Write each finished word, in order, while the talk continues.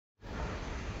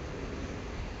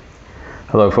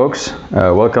Hello folks,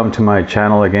 welcome to my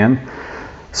channel again.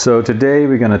 So today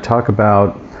we're going to talk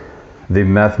about the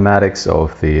mathematics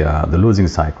of the losing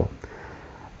cycle.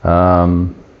 The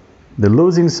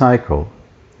losing cycle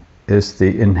is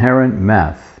the inherent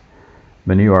math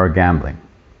when you are gambling.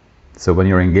 So when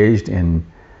you're engaged in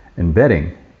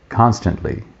betting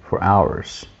constantly for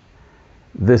hours,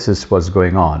 this is what's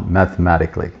going on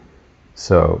mathematically.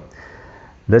 So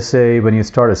let's say when you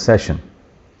start a session,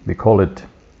 we call it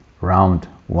round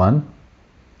one.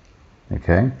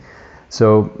 Okay,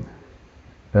 so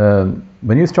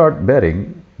when you start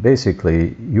betting,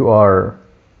 basically you are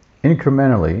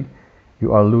incrementally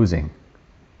losing.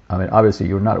 I mean, obviously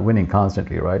you're not winning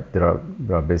constantly, right? There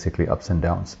are basically ups and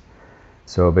downs.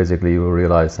 So basically you will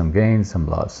realize some gain, some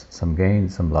loss, some gain,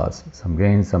 some loss, some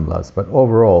gain, some loss, but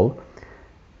overall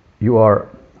you are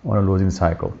on a losing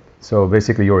cycle. So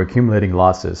basically you're accumulating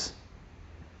losses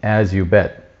as you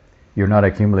bet. You're not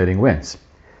accumulating wins.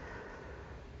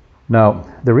 Now,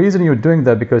 the reason you're doing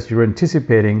that because you're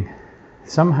anticipating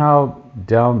somehow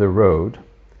down the road,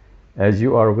 as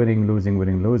you are winning,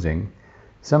 losing,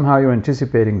 somehow you're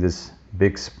anticipating this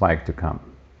big spike to come.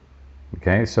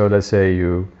 Okay, so let's say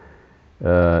you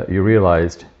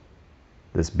realized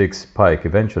this big spike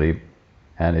eventually,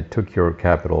 and it took your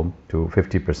capital to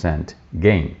 50%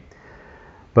 gain.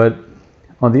 But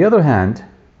on the other hand,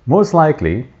 most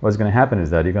likely what's going to happen is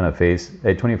that you're going to face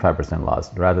a 25%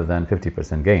 loss rather than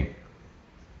 50% gain.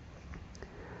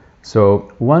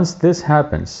 So once this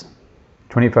happens,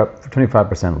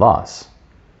 25% loss,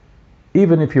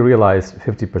 even if you realize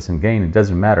 50% gain, it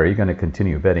doesn't matter, you're going to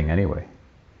continue betting anyway.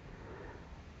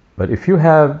 But if you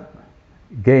have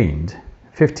gained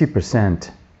 50%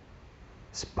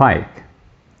 spike,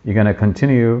 you're going to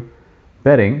continue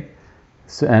betting,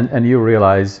 and you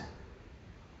realize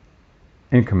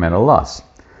incremental loss.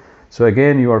 So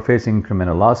again, you are facing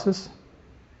incremental losses.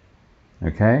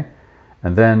 Okay,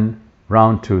 and then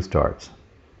round two starts.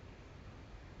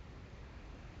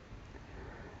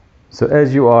 So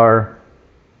as you are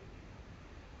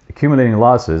accumulating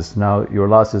losses, now your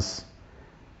losses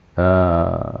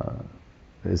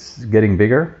is getting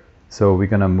bigger. So we're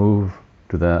going to move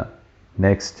to the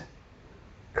next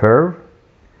curve.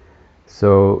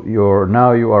 So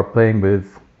now you are playing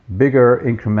with bigger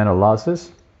incremental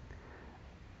losses,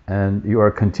 and you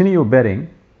are continue betting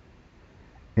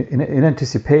in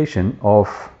anticipation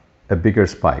of a bigger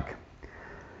spike.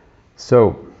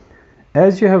 So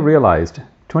as you have realized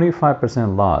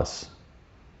 25% loss,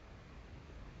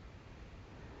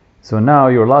 so now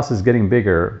your loss is getting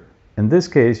bigger. In this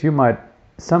case, you might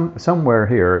somewhere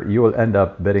here you will end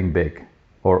up betting big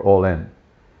or all in,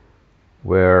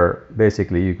 where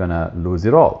basically you're gonna lose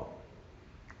it all.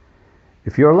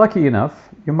 If you're lucky enough,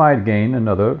 you might gain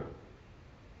another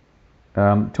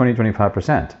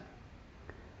 20-25%.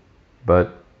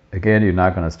 But again, you're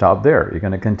not going to stop there. You're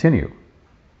going to continue.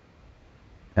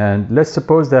 And let's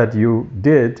suppose that you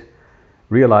did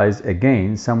realize a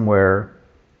gain somewhere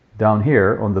down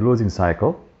here on the losing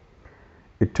cycle.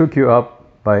 It took you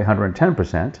up by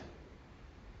 110%,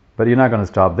 but you're not going to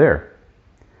stop there.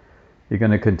 You're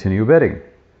going to continue betting.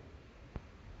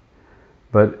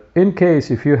 But in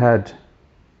case if you had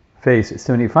face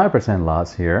 75%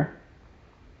 loss here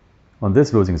on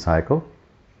this losing cycle,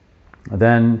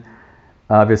 then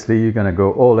obviously you're going to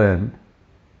go all in.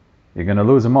 You're going to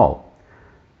lose them all.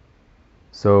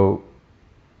 So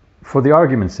for the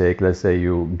argument's sake, let's say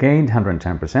you gained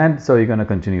 110%, so you're going to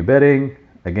continue betting.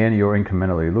 Again, you're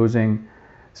incrementally losing.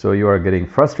 So you are getting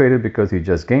frustrated because you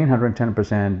just gained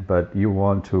 110%, but you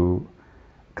want to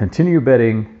continue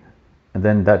betting. And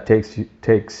then that takes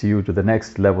you to the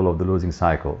next level of the losing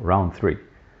cycle, round three.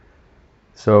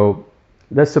 So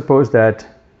let's suppose that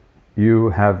you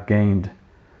have gained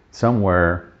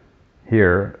somewhere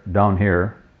here, down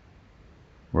here,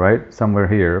 right? Somewhere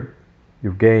here,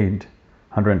 you've gained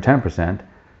 110%.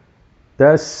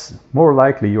 That's more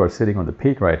likely you are sitting on the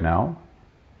peak right now.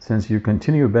 Since you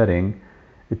continue betting,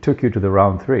 it took you to the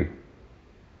round three.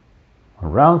 On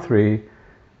round three,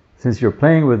 since you're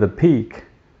playing with the peak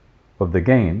of the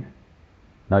gain,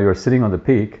 now you're sitting on the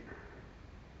peak,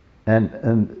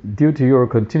 and due to your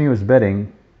continuous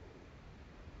betting,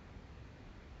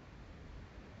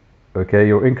 okay,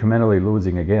 you're incrementally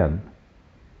losing again.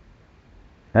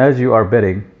 As you are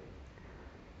betting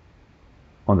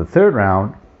on the third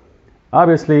round,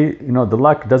 obviously, the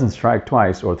luck doesn't strike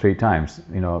twice or three times.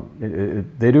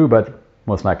 They do, but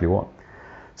most likely won't.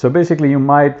 So basically, you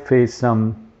might face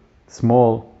some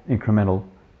small incremental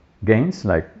gains,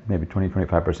 like maybe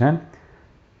 20-25%.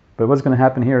 But what's going to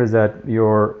happen here is that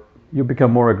you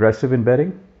become more aggressive in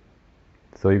betting.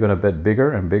 So you're going to bet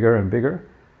bigger and bigger and bigger.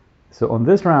 So on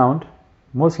this round,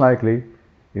 most likely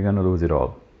you're going to lose it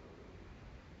all.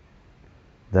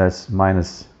 That's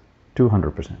minus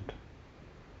 200%.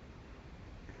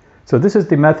 So this is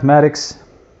the mathematics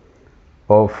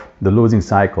of the losing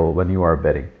cycle when you are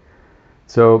betting.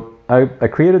 So I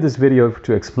created this video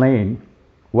to explain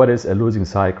what is a losing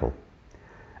cycle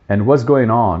and what's going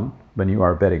on when you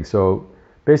are betting. So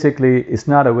basically, it's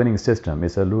not a winning system,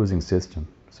 it's a losing system.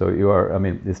 So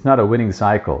it's not a winning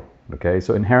cycle, okay?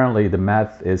 So inherently, the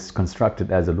math is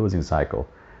constructed as a losing cycle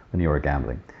when you are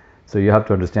gambling. So you have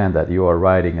to understand that you are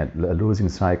riding a losing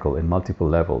cycle in multiple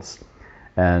levels.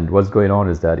 And what's going on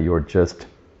is that you're just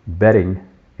betting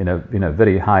in a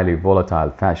very highly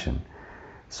volatile fashion.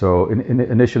 So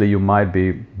initially, you might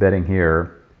be betting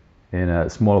here in a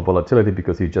small volatility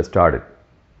because you just started.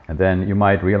 And then you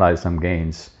might realize some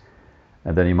gains.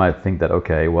 And then you might think that,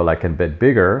 okay, well, I can bet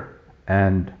bigger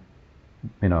and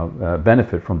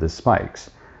benefit from the spikes.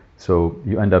 So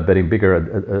you end up betting bigger,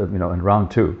 in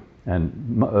round 2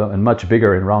 and much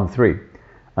bigger in round 3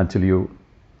 until you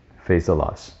face a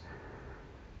loss.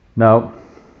 Now,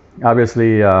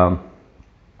 obviously,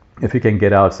 if you can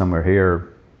get out somewhere here,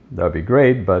 that would be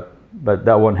great, but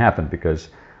that won't happen because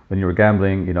when you're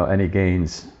gambling, any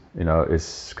gains,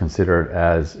 is considered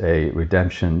as a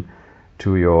redemption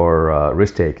to your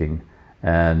risk taking,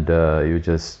 and you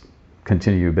just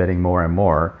continue betting more and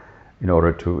more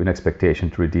in expectation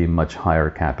to redeem much higher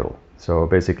capital. So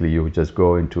basically, you just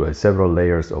go into several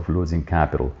layers of losing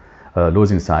capital,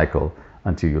 losing cycle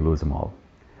until you lose them all.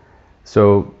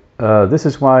 So this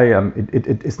is why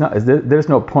it's not. There's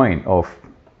no point of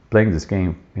playing this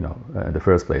game, in the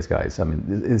first place, guys. I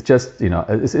mean, it's just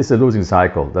it's a losing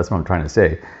cycle. That's what I'm trying to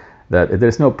say. That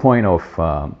there's no point of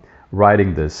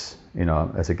riding this,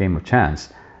 as a game of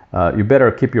chance. You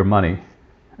better keep your money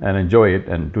and enjoy it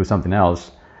and do something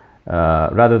else,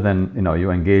 rather than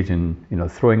you engage in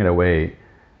throwing it away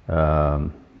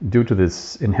due to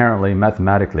this inherently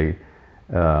mathematically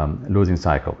losing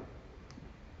cycle.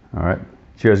 All right.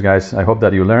 Cheers, guys. I hope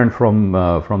that you learned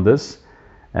from this.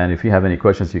 And if you have any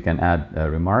questions, you can add a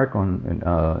remark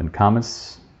in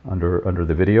comments under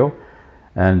the video.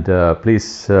 And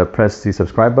please press the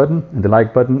subscribe button and the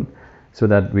like button so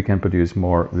that we can produce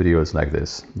more videos like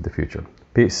this in the future.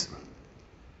 Peace.